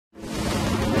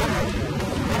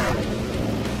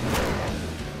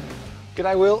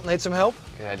G'day Will, need some help?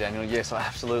 G'day Daniel, yes I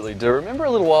absolutely do. Remember a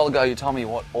little while ago you told me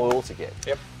what oil to get?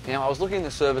 Yep. Now I was looking in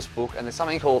the service book and there's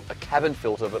something called a cabin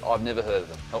filter, but I've never heard of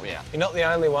them. Help me out. You're not the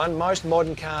only one. Most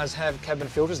modern cars have cabin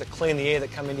filters that clean the air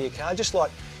that come into your car, just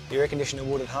like your air conditioner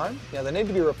would at home. Now they need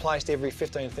to be replaced every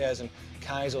 15,000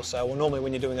 Ks or so, or normally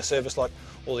when you're doing a service like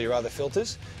all your other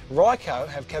filters. Ryco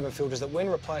have cabin filters that when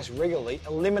replaced regularly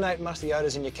eliminate musty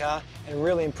odours in your car and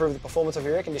really improve the performance of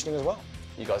your air conditioning as well.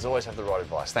 You guys always have the right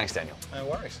advice. Thanks Daniel. No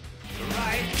worries.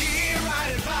 Right gear,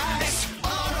 right advice.